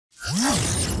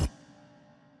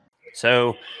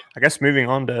So I guess moving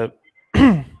on to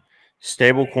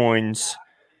stablecoins,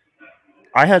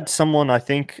 I had someone, I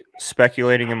think,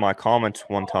 speculating in my comments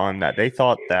one time that they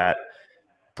thought that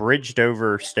bridged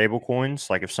over stablecoins,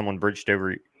 like if someone bridged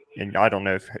over, and I don't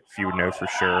know if you would know for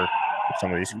sure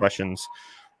some of these questions,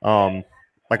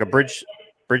 like a bridged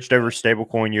over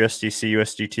stablecoin USDC,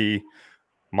 USDT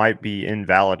might be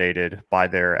invalidated by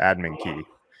their admin key.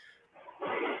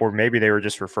 Or maybe they were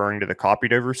just referring to the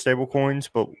copied over stablecoins,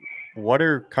 but what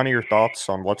are kind of your thoughts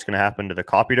on what's going to happen to the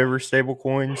copied over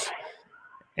stablecoins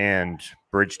and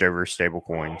bridged over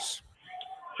stablecoins?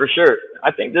 For sure.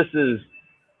 I think this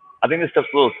stuff's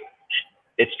a little,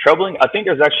 it's troubling. I think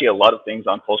there's actually a lot of things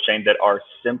on PulseChain that are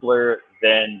simpler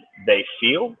than they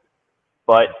feel,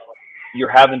 but you're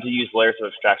having to use layers of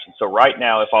abstraction. So right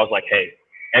now, if I was like, hey,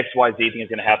 XYZ thing is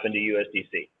going to happen to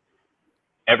USDC,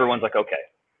 everyone's like, okay,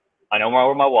 I know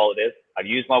where my wallet is. I've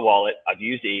used my wallet. I've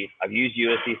used ETH. I've used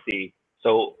USDC.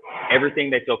 So everything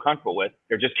they feel comfortable with,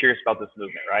 they're just curious about this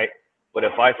movement, right? But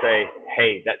if I say,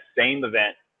 hey, that same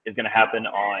event is going to happen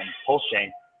on PulseChain,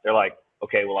 they're like,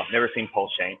 okay, well, I've never seen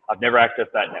PulseChain. I've never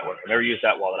accessed that network. I've never used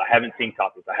that wallet. I haven't seen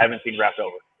copies. I haven't seen wrapped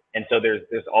over. And so there's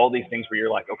all these things where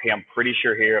you're like, okay, I'm pretty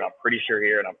sure here, and I'm pretty sure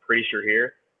here, and I'm pretty sure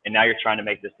here. And now you're trying to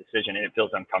make this decision, and it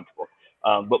feels uncomfortable.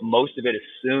 But most of it, as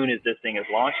soon as this thing is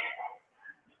launched,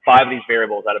 5 of these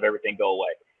variables out of everything go away.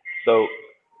 So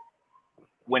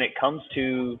when it comes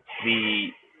to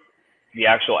the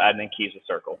actual admin keys of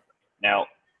Circle, now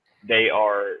they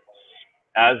are,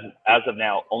 as of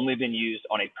now, only been used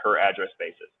on a per address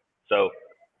basis. So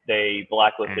they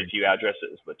blacklisted a few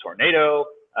addresses with Tornado,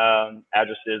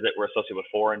 addresses that were associated with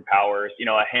foreign powers, you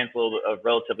know, a handful of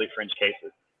relatively fringe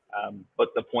cases. But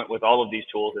the point with all of these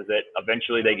tools is that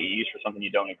eventually they get used for something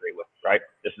you don't agree with, right?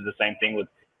 This is the same thing with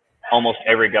almost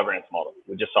every governance model.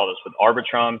 We just saw this with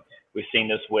Arbitrum. We've seen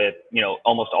this with, you know,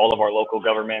 almost all of our local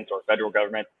governments or federal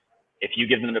government. If you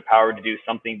give them the power to do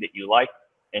something that you like,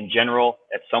 in general,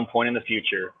 at some point in the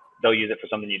future, they'll use it for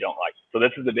something you don't like. So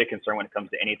this is a big concern when it comes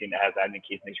to anything that has admin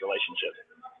keys in these relationships.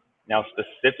 Now,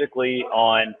 specifically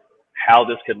on how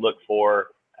this could look for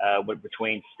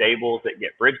between stables that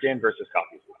get bridged in versus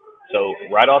copies. So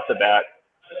right off the bat,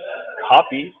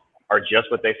 copies are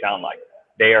just what they sound like.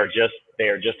 They are just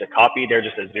a copy. They're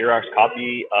just a Xerox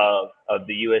copy of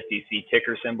the USDC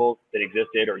ticker symbols that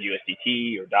existed, or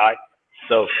USDT or DAI.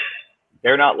 So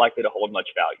they're not likely to hold much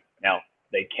value. Now,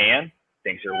 they can.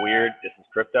 Things are weird. This is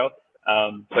crypto.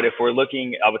 But if we're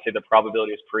looking, I would say the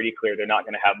probability is pretty clear they're not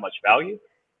going to have much value.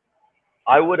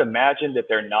 I would imagine that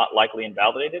they're not likely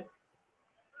invalidated.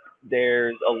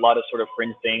 There's a lot of sort of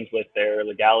fringe things with their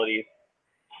legalities.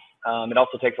 It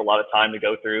also takes a lot of time to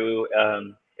go through.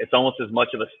 It's almost as much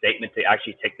of a statement to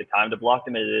actually take the time to block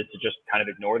them as it is to just kind of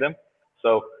ignore them.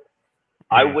 So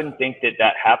I wouldn't think that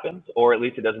that happens, or at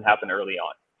least it doesn't happen early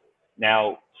on.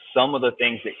 Now, some of the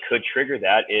things that could trigger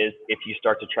that is if you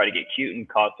start to try to get cute and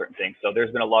cause certain things. So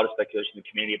there's been a lot of speculation in the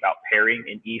community about pairing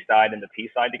an E side and the P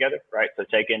side together, right? So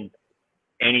taking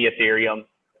any Ethereum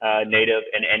native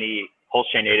and any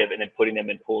PulseChain native and then putting them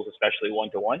in pools, especially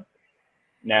one-to-one.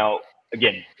 Now,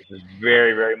 again, this is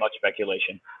very, very much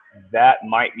speculation. That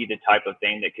might be the type of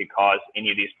thing that could cause any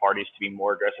of these parties to be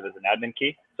more aggressive as an admin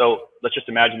key. So let's just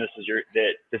imagine this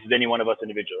is any one of us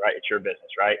individually, right? It's your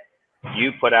business, right?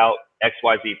 You put out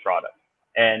XYZ product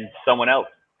and someone else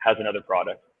has another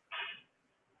product.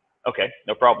 Okay,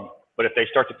 no problem. But if they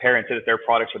start to pair and say that their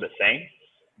products are the same,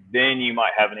 then you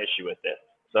might have an issue with this.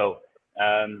 So,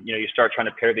 you know, you start trying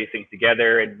to pair these things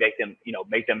together and make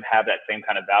them have that same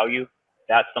kind of value.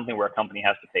 That's something where a company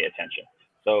has to pay attention.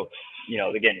 So, you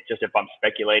know, again, just if I'm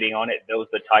speculating on it, those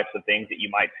are the types of things that you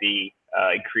might see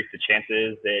increase the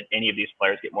chances that any of these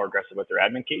players get more aggressive with their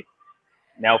admin keys.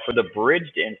 Now, for the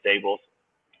bridged in stables,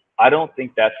 I don't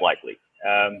think that's likely.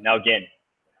 Now, again,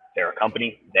 they're a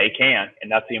company, they can,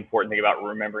 and that's the important thing about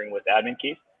remembering with admin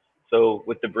keys. So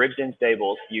with the bridged in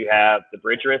stables, you have the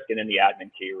bridge risk and then the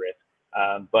admin key risk.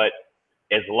 But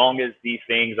as long as these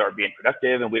things are being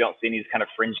productive and we don't see these kind of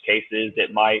fringe cases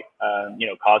that might, you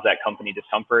know, cause that company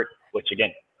discomfort, which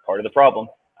again, part of the problem,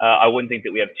 I wouldn't think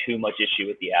that we have too much issue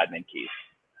with the admin keys.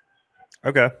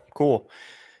 Okay, cool.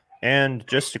 And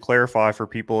just to clarify for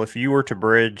people, if you were to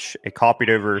bridge a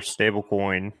copied over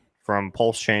stablecoin from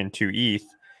PulseChain to ETH,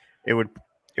 it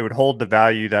would hold the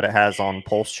value that it has on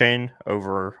PulseChain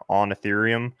over on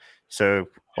Ethereum. So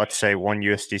let's say one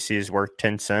USDC is worth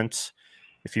 10 cents.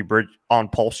 If you bridge on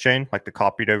PulseChain, like the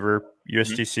copied over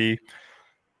USDC,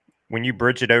 when you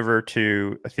bridge it over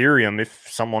to Ethereum, if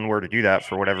someone were to do that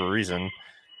for whatever reason,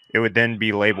 it would then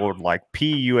be labeled like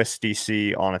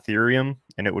PUSDC on Ethereum,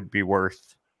 and it would be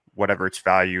worth whatever its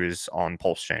value is on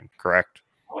PulseChain, correct?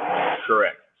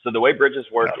 Correct. So the way bridges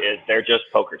work is they're just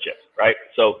poker chips, right?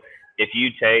 So if you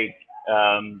take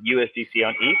USDC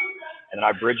on ETH and then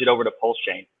I bridge it over to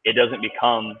PulseChain, it doesn't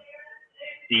become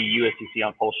the USDC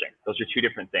on PulseChain. Those are two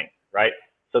different things, right?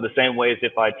 So the same way as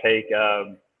if I take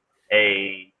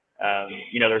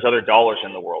there's other dollars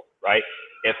in the world, right?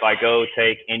 If I go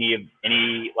take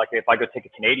if I go take a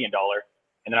Canadian dollar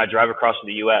and then I drive across to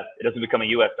the US, it doesn't become a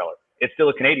US dollar. It's still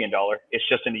a Canadian dollar. It's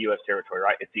just in the US territory,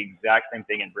 right? It's the exact same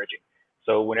thing in bridging.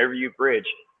 So whenever you bridge,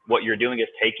 what you're doing is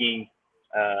taking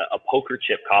a poker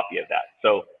chip copy of that.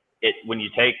 So when you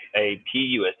take a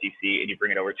PUSDC and you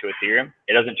bring it over to Ethereum,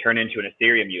 it doesn't turn into an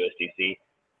Ethereum USDC.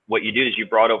 What you do is you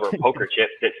brought over a poker chip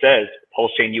that says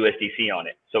PulseChain USDC on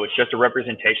it. So it's just a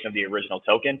representation of the original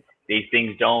token. These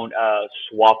things don't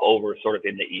swap over sort of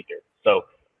in the ether. So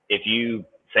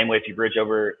same way if you bridge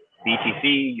over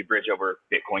BTC, you bridge over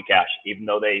Bitcoin Cash. Even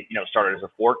though they started as a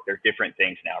fork, they're different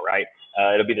things now, right?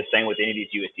 It'll be the same with any of these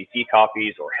USDC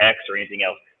copies or Hex or anything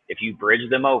else. If you bridge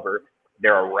them over,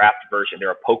 they're a wrapped version.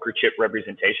 They're a poker chip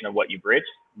representation of what you bridged,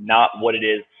 not what it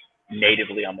is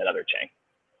natively on that other chain.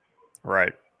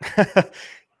 Right.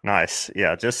 Nice.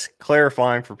 Yeah, just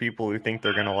clarifying for people who think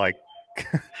they're gonna like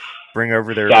bring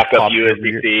over their backup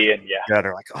USDC and yeah,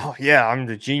 they're like, oh yeah, I'm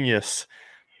the genius.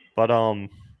 But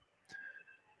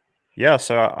yeah,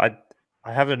 so I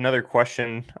have another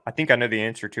question. I think I know the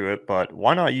answer to it, but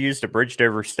why not use the bridged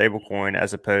over stablecoin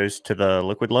as opposed to the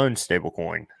liquid loan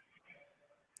stablecoin?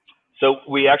 So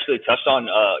we actually touched on,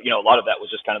 a lot of that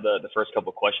was just kind of the first couple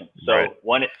of questions. So right.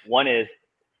 One is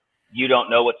you don't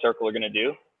know what Circle are going to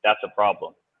do. That's a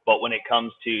problem. But when it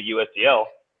comes to USDL,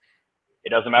 it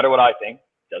doesn't matter what I think.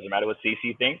 Doesn't matter what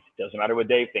CC thinks. Doesn't matter what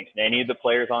Dave thinks. Any of the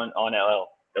players on LL.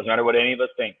 Doesn't matter what any of us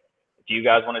think. If you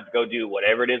guys wanted to go do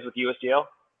whatever it is with USDL,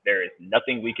 there is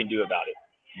nothing we can do about it.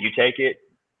 You take it,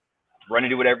 run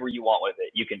and do whatever you want with it.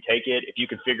 You can take it. If you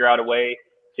can figure out a way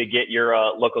to get your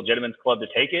local gentlemen's club to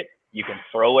take it, you can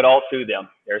throw it all to them.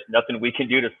 There's nothing we can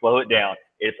do to slow it down.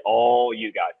 It's all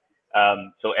you guys.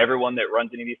 So everyone that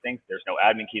runs any of these things, there's no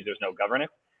admin keys, there's no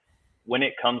governance. When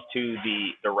it comes to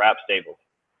the wrap stables,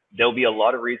 there'll be a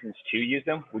lot of reasons to use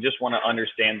them. We just want to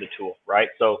understand the tool, right?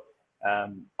 So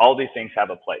all these things have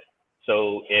a place.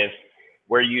 So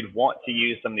where you'd want to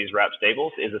use some of these wrap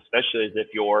stables is especially as if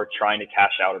you're trying to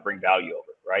cash out or bring value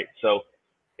over, right? So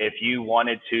if you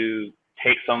wanted to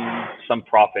take some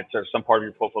profits or some part of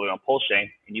your portfolio on PulseChain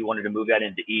and you wanted to move that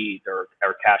into ETH or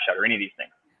cash out or any of these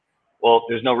things, well,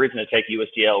 there's no reason to take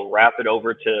USDL, wrap it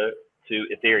over to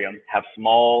Ethereum, have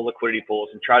small liquidity pools,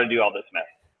 and try to do all this mess.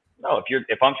 No,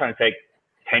 if I'm trying to take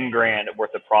 10 grand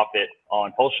worth of profit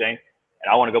on PulseChain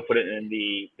and I want to go put it in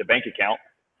the bank account,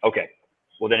 okay,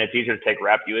 well then it's easier to take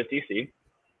wrapped USDC,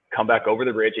 come back over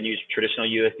the bridge and use traditional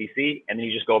USDC, and then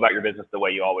you just go about your business the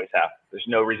way you always have. There's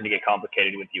no reason to get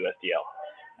complicated with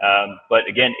USDL. But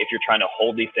again, if you're trying to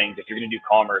hold these things, if you're going to do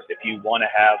commerce, if you want to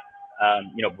have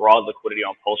broad liquidity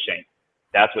on PulseChain,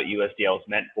 that's what USDL is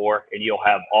meant for, and you'll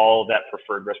have all that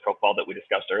preferred risk profile that we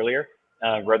discussed earlier,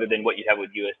 rather than what you have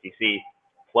with USDC.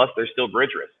 Plus, there's still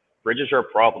bridge risk. Bridges are a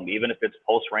problem, even if it's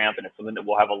Pulse Ramp and it's something that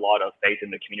we'll have a lot of faith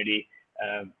in the community,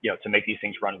 to make these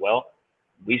things run well.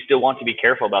 We still want to be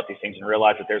careful about these things and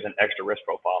realize that there's an extra risk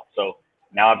profile. So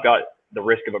now I've got the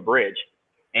risk of a bridge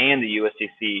and the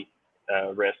USDC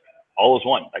risk all as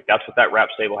one. Like that's what that wrap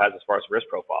stable has as far as risk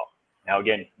profile. Now,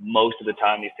 again, most of the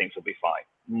time these things will be fine.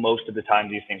 Most of the time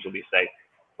these things will be safe.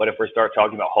 But if we start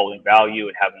talking about holding value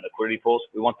and having liquidity pools,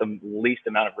 we want the least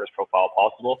amount of risk profile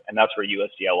possible. And that's where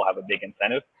USDL will have a big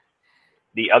incentive.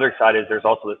 The other side is there's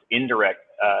also this indirect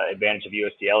advantage of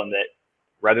USDL in that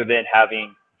rather than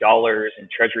having dollars and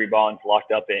treasury bonds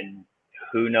locked up in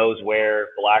who knows where,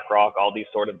 BlackRock, all these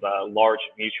sort of large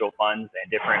mutual funds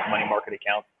and different money market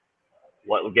accounts,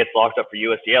 what gets locked up for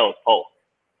USDL is Pulse.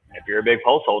 And if you're a big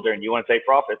Pulse holder and you want to take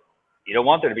profits, you don't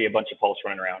want there to be a bunch of Pulse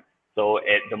running around. So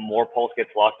the more Pulse gets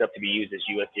locked up to be used as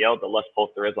USDL, the less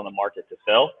Pulse there is on the market to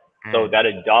sell. So that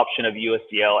adoption of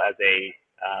USDL as a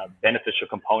beneficial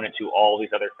component to all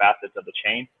these other facets of the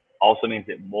chain also means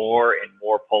that more and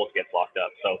more Pulse gets locked up.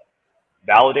 So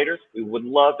validators, we would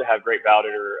love to have great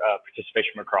validator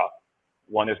participation from across.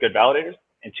 One, there's good validators,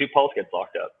 and two, Pulse gets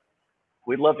locked up.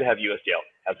 We'd love to have USDL.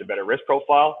 Has a better risk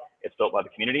profile, it's built by the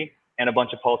community, and a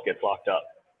bunch of Pulse gets locked up.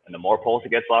 And the more Pulse it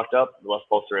gets locked up, the less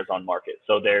Pulse there is on market.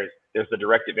 So there's the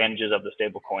direct advantages of the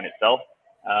stable coin itself.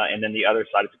 And then the other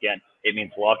side is, again, it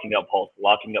means locking up Pulse,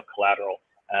 locking up collateral.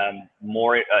 A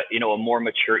more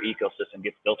mature ecosystem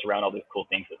gets built around all these cool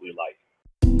things that we like.